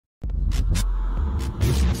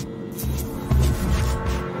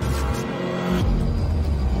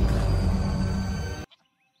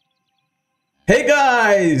Hey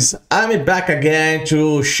guys, I'm back again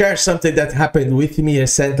to share something that happened with me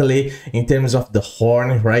recently in terms of the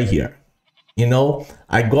horn right here. You know,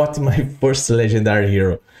 I got my first legendary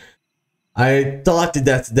hero. I thought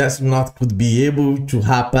that that's not could be able to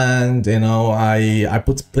happen. You know, I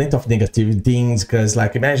put plenty of negative things because,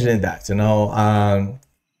 like, imagine that. You know,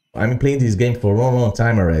 I'm playing this game for a long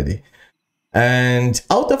time already, and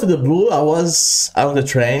out of the blue, I was on the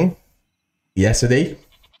train yesterday.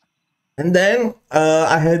 And then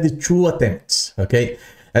I had the 2 attempts, okay?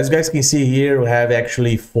 As you guys can see here, we have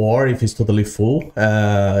actually 4 if it's totally full,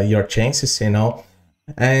 your chances, you know.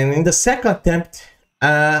 And in the second attempt,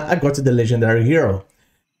 I got the legendary hero.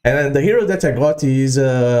 And the hero that I got is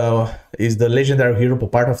the legendary hero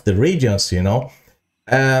part of the Radiance, you know.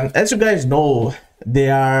 As you guys know,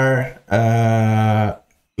 there are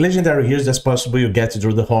legendary heroes that's possible you get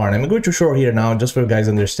through the horn. I'm going to show here now, just for you guys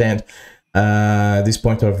to understand this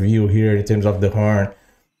point of view here in terms of the horn,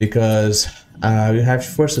 because we have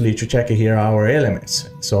firstly to check here our elements.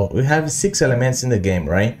 So we have 6 elements in the game,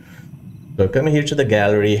 right? So come here to the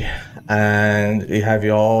gallery and we have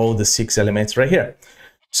all the 6 elements right here.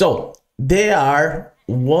 So there are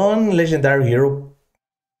 1 legendary hero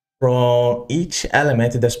from each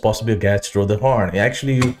element that's possible to get through the horn.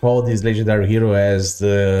 Actually, you call this legendary hero as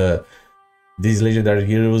these legendary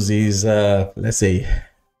heroes is let's say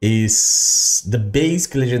is the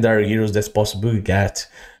basic legendary heroes that's possible to get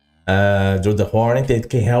through the horn, and it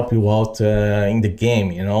can help you out in the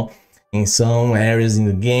game, you know, in some areas in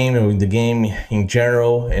the game or in the game in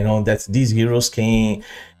general, you know, that these heroes can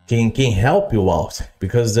help you out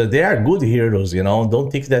because they are good heroes, you know. Don't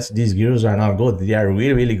think that these heroes are not good. They are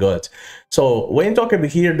really good. So when you talk about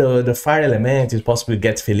here, the fire element is possible to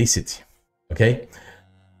get Felicity, okay?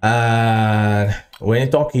 When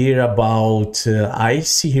you talk here about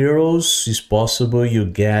icy heroes, it's possible you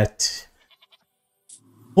get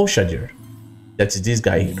OhtkBpMHRg. That's this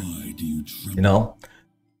guy here, you know.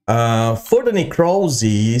 For the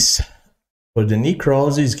necrosis,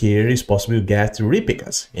 here, it's possible you get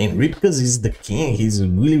Ripicas. And Ripicas is the king. He's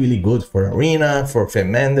really good for arena, for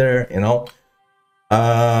Femander, you know.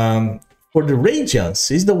 For the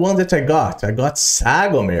Radiance, is the one that I got. I got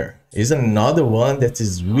Dragonheir. Is another one that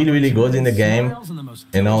is really good in the game.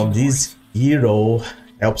 You know, this hero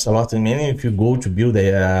helps a lot. I mean, if you go to build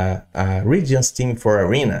a Radiance team for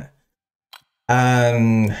arena.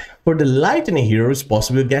 And for the lightning hero, it's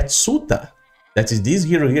possible to get Suta. That is, this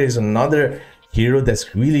hero here is another hero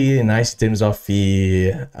that's really nice in terms of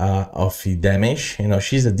the damage. You know,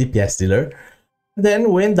 she's a DPS dealer.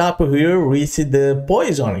 Then we end up here with the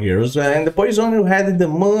poison heroes, and the poison hero had the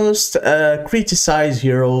most criticized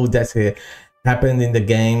hero that happened in the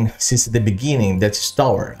game since the beginning. That's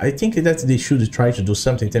Tower. I think that they should try to do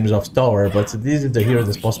something in terms of Tower, but this is the hero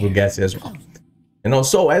that's possible to get as well. You know,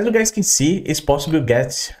 so as you guys can see, it's possible to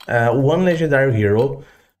get 1 legendary hero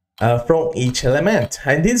from each element,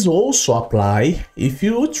 and this also apply if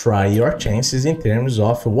you try your chances in terms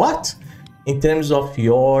of what? In terms of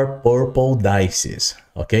your purple dices,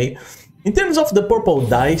 okay? In terms of the purple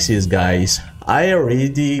dices, guys, I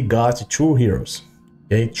already got 2 heroes,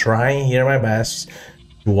 okay? Trying here my best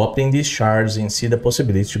to open these shards and see the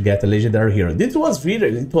possibility to get a legendary hero. It was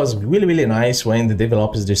really nice when the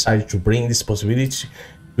developers decided to bring this possibility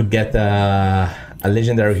to get a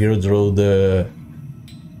legendary hero through the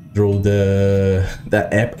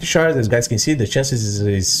epic shard. As you guys can see, the chances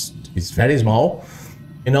is very small,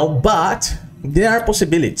 you know, but there are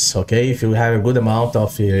possibilities, okay? If you have a good amount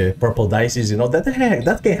of purple dices, you know, that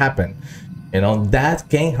can happen, you know, that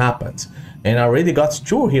can happen. And I already got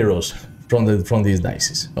 2 heroes from these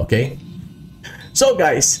dices, okay? So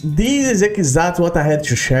guys, this is exactly what I had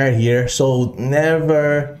to share here. So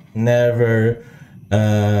never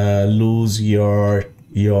lose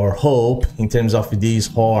your hope in terms of this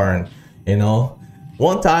horn, you know.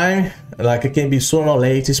 One time, like, it can be sooner or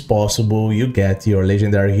later, it's possible you get your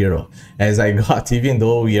legendary hero, as I got, even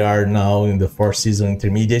though we are now in the 4th season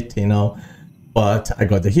intermediate, you know, but I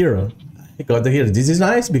got the hero. This is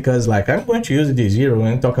nice because, like, I'm going to use this hero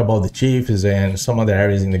when we talk about the chiefs and some other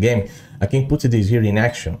areas in the game. I can put this hero in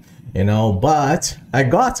action, you know, but I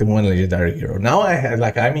got 1 legendary hero. Now I have,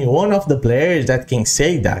 like, I'm one of the players that can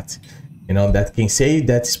say that, you know, that can say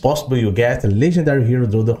that it's possible you get a legendary hero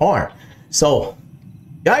through the horn. So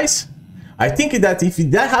guys, I think that if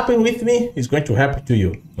that happened with me, it's going to happen to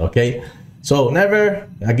you, okay? So never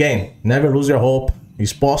lose your hope.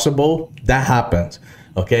 It's possible that happened,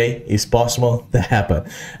 okay? It's possible that happened.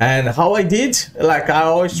 And how I did, like, I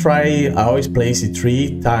always place it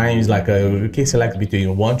 3 times, like, you can select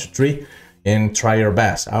between 1 to 3, and try your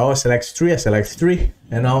best. I always select 3, I select 3,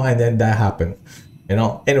 you know, and then that happened, you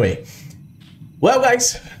know. Anyway, well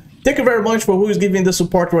guys, thank you very much for who's giving the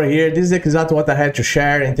support right here. This is exactly what I had to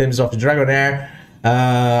share in terms of Dragonheir.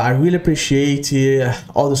 I really appreciate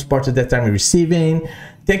all the support that I'm receiving.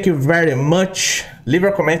 Thank you very much. Leave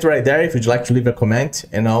a comment right there if you'd like to leave a comment,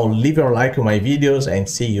 and I'll leave your like on my videos and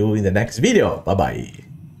see you in the next video. Bye bye.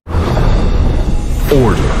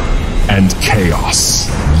 Order and chaos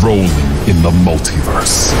rolling in the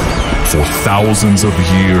multiverse. For thousands of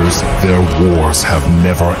years, their wars have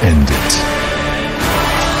never ended.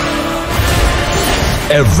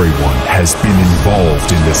 Everyone has been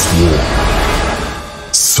involved in this war.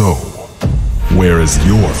 So, where is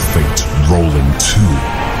your fate rolling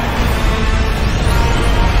to?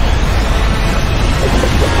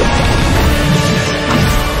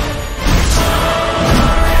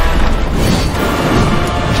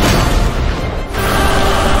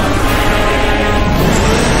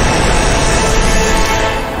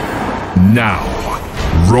 Now,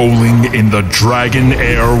 rolling in the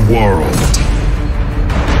Dragonheir world.